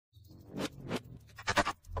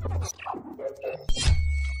Do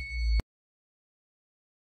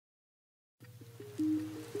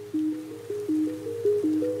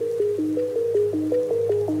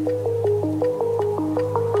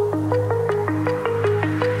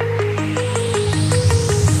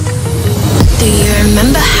you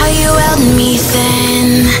remember how you held me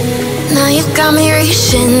then? Now you got me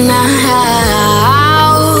reaching out.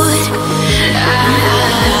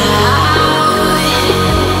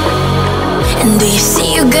 And do you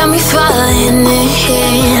see you got me falling in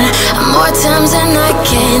more times than I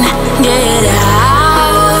can get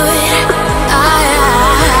out.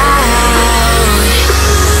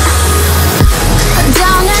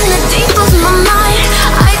 Down in the deep of my mind,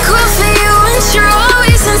 I crawl for you and you're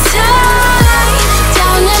always inside.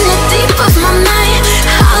 Down in the deep of my mind,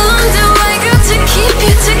 how long do I got to keep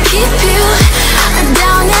you, to keep you?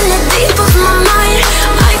 Down in the deep of my mind,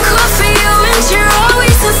 I crawl for you and you're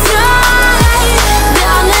always inside.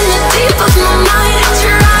 Down in the deep of my mind,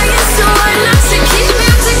 trying so hard not to keep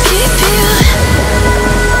you, to keep you.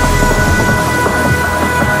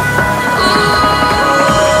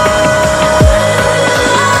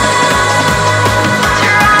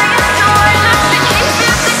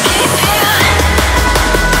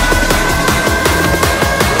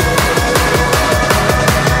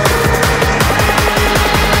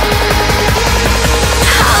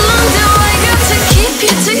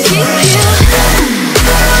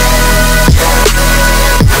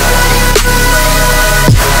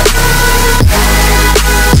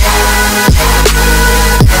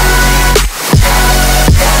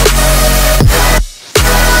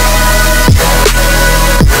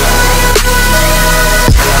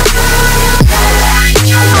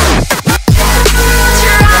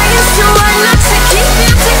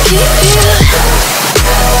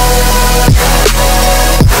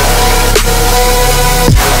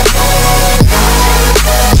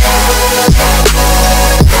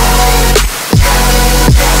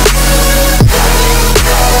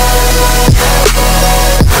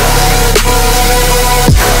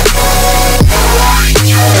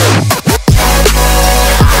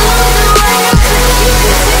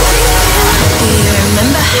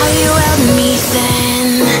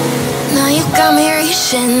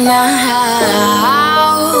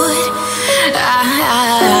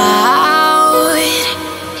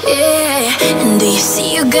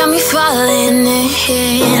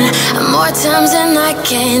 More times than I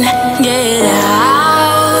can get out.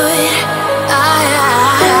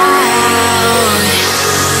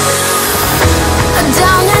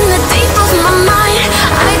 Down in the deep of my mind,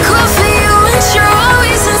 I crawl for you and you're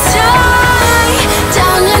always inside.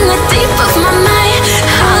 Down in the deep of my mind,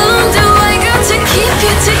 how long do I got to keep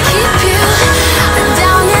you, to keep you?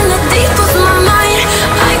 Down in the deep of my mind,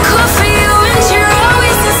 I crawl for you and you're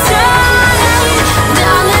always inside.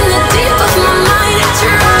 Down in the deep of my mind,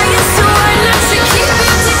 trying so hard not to keep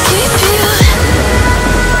you, to keep you.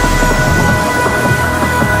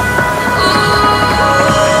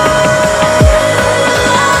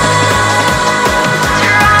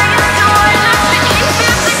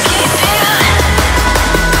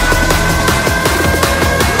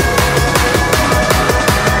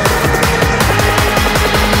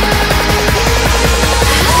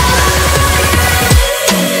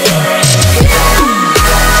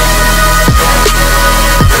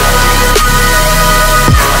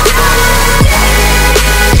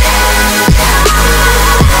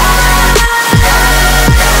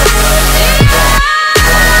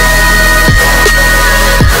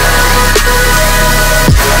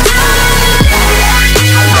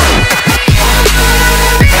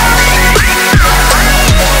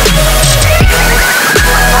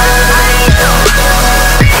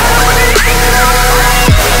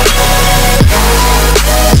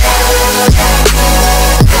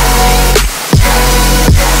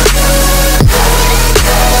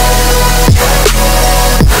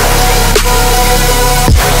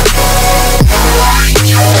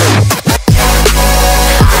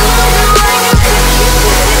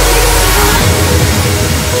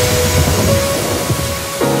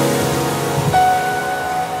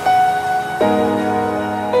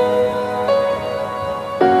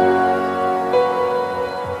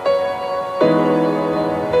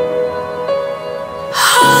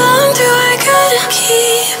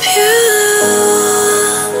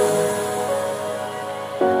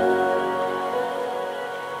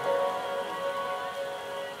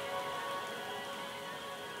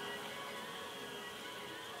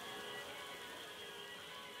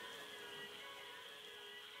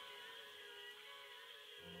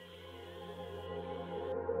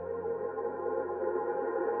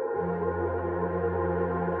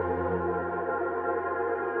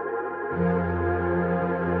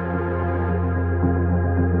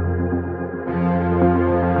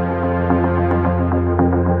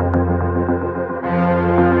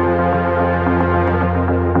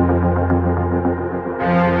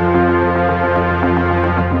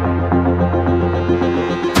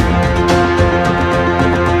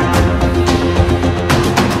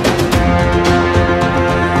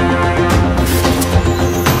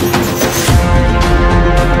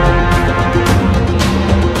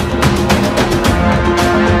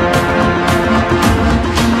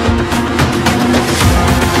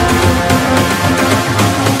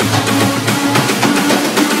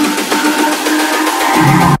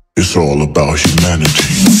 It's all about humanity.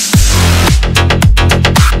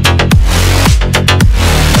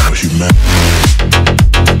 About humanity.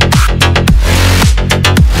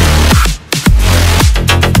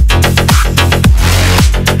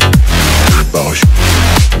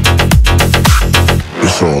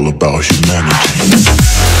 It's all about humanity.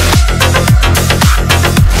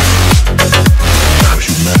 About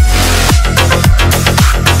humanity.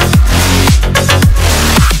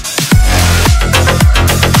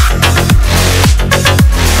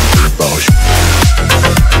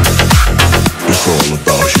 It's all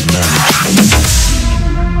about humanity.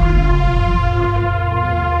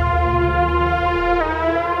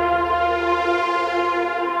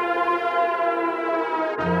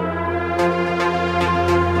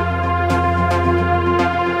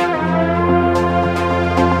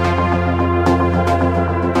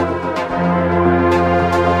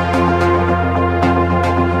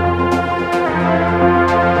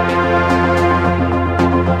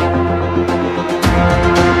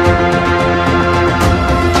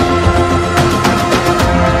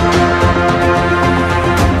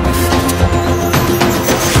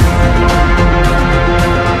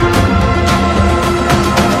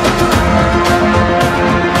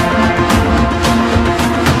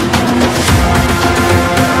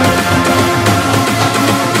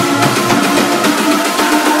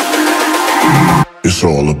 It's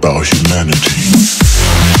all about humanity.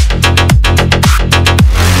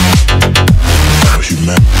 About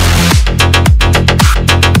humanity.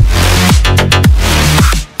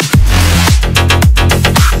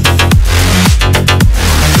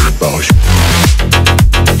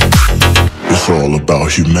 It's all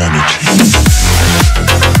about humanity.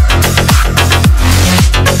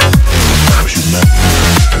 About humanity.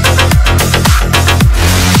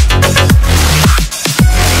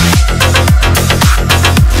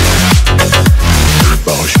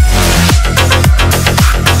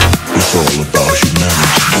 It's all about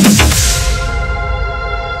humanity.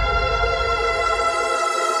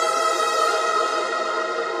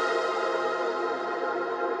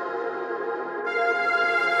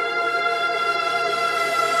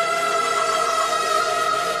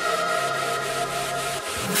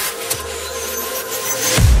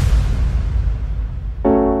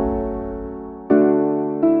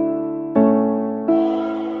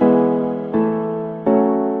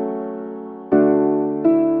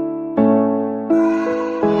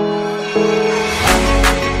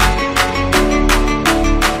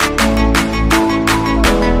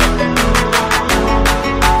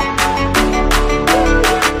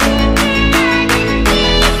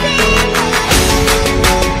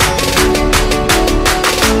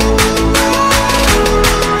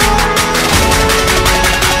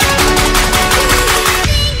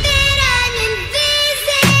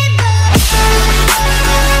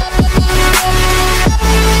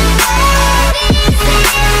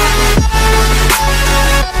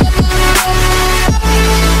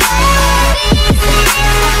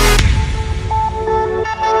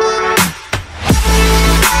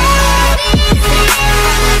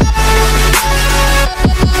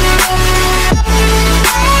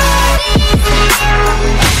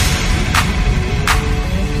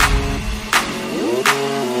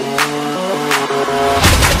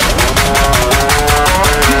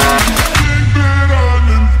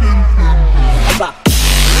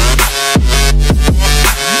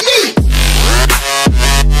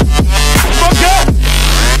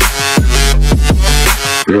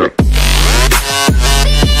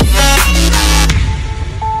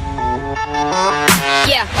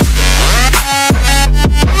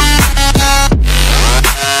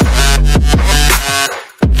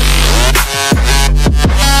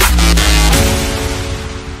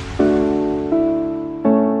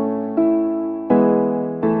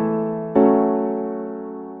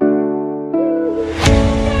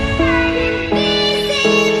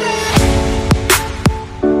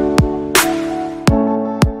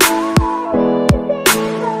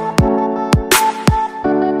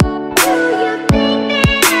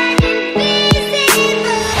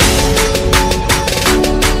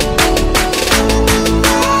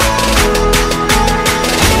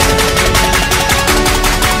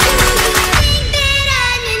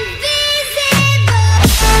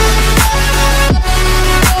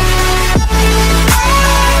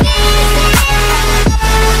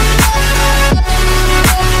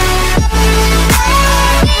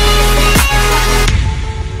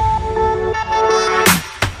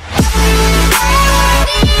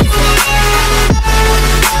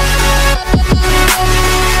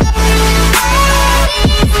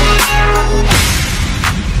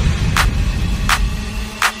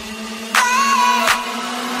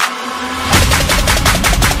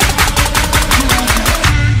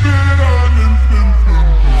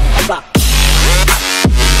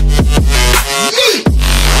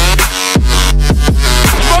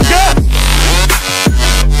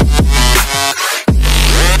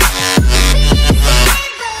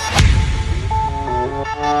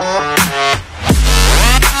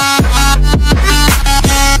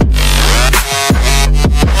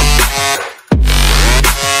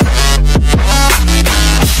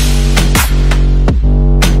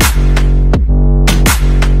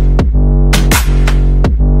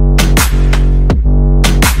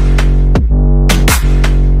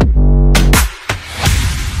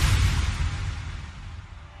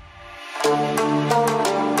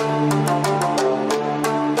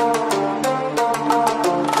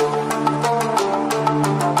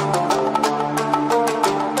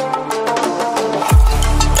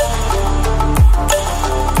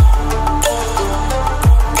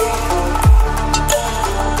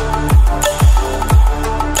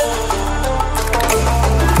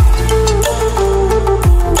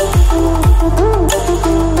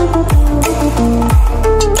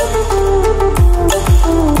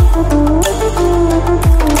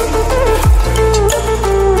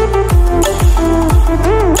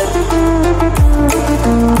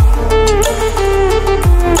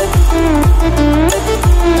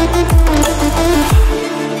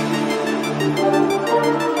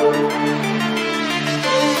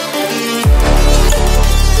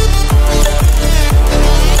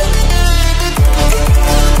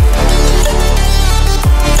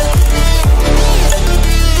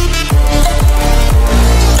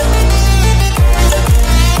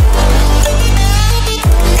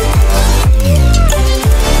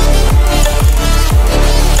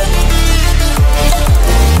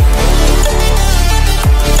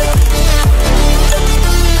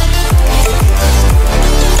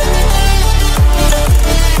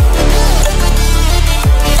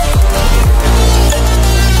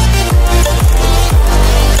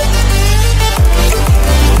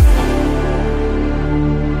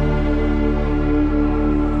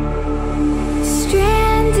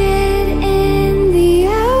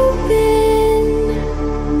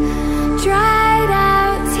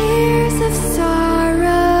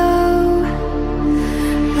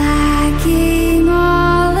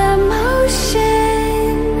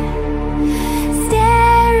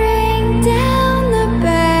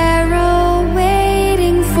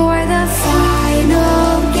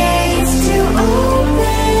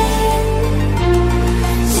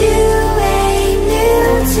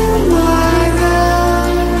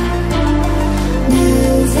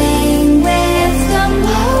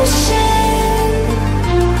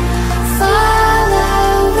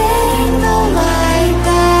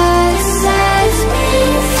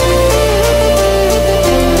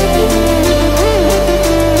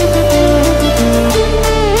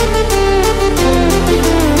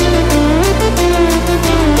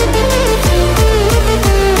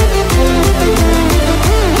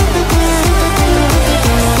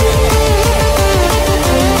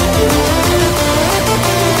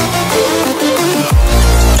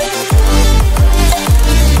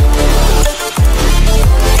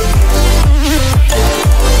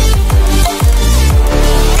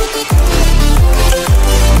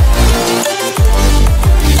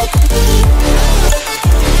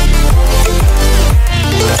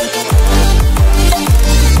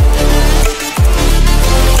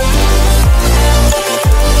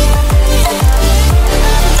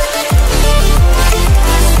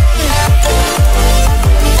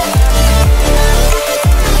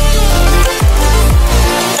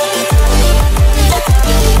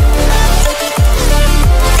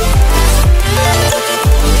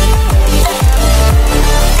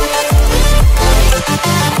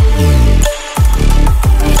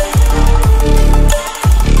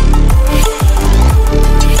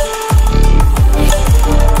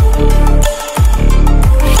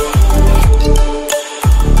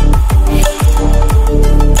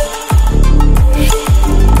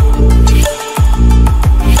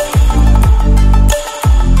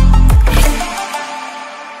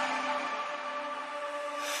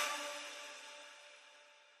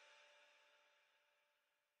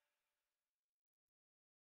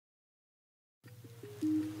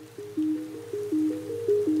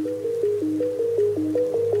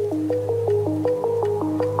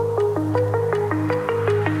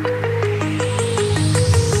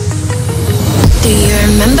 you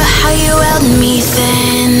remember how you held me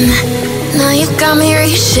then? Now you got me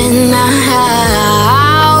reaching out.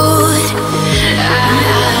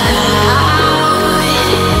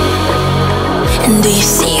 And do you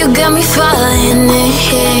see you got me falling in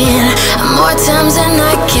more times than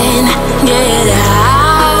I can get out.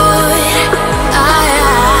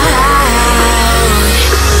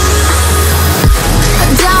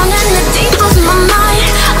 Down in the deep of my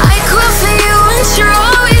mind, I crawl for you and you're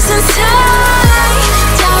always inside.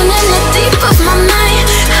 Down in the deep of my mind,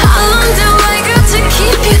 how long do I got to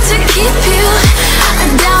keep you, to keep you?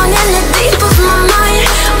 Down in the deep of my mind,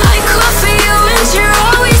 I crawl for you and you're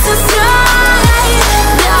always inside.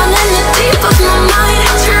 Down in the deep of my mind,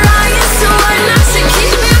 trying so hard not to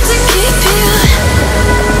keep you, to keep you.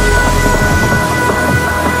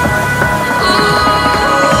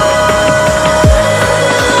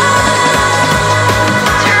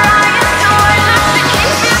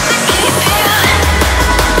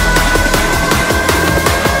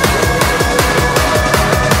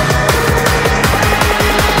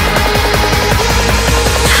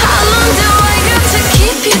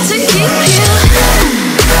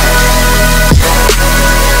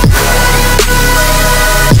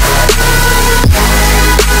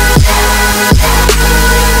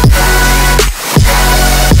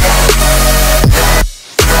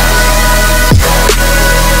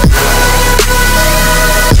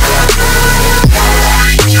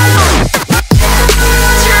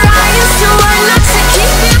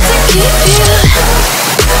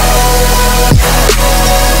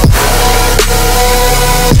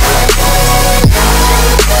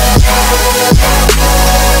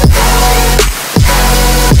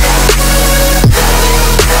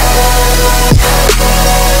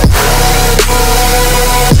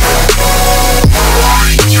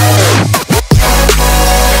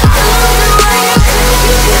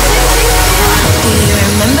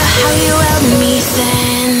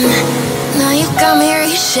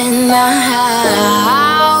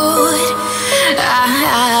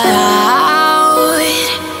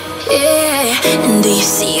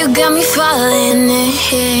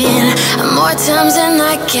 More times than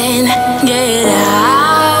I can get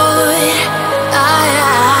out.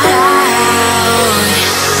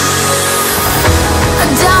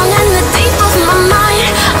 Down in the deep of my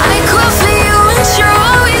mind, I crawl for you and you're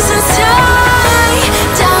always inside.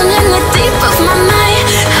 Down in the deep of my mind,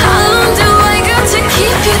 how long do I got to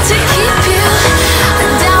keep you, to keep you?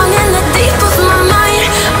 Down in the deep of my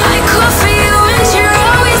mind, I crawl for you and you're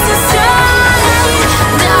always inside.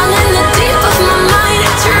 Down in the deep of my mind,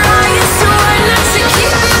 trying so hard not to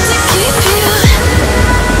keep you, to keep you.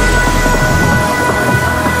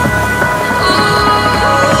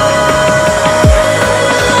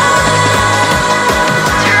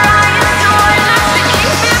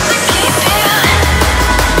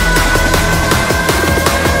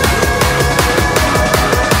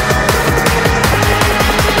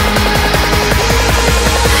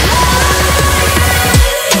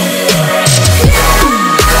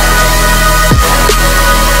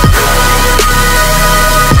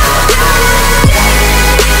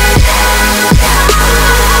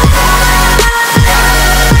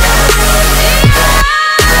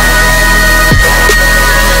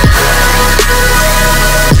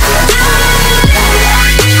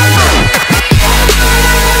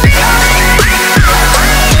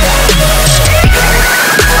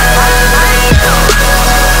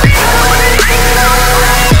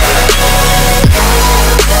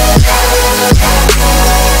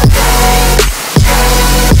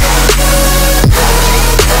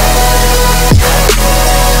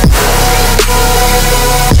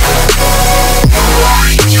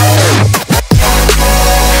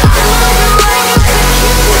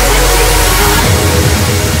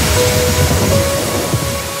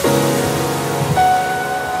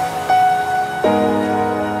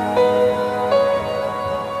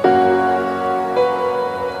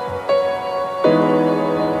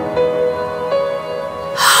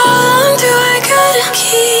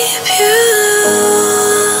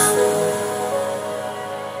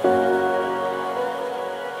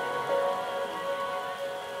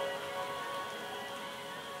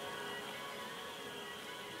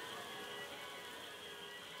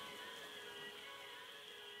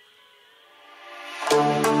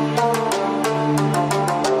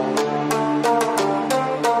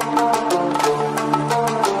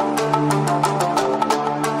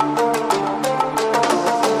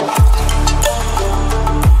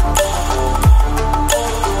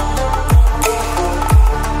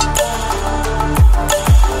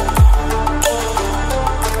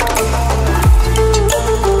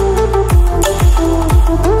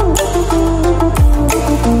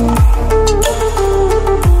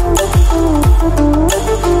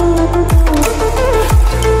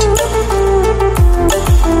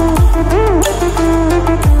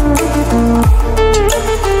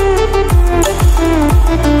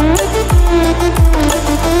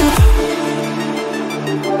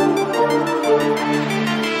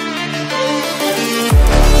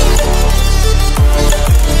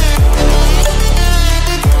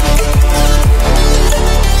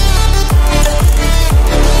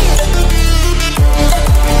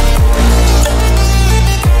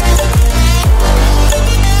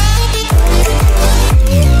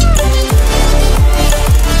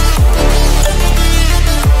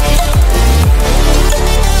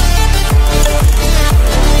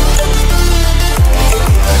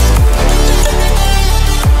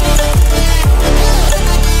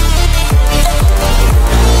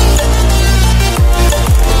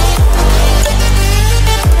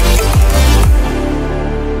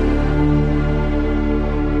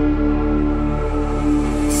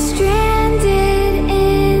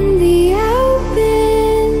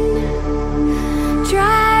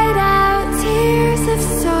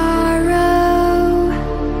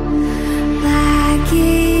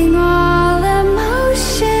 keep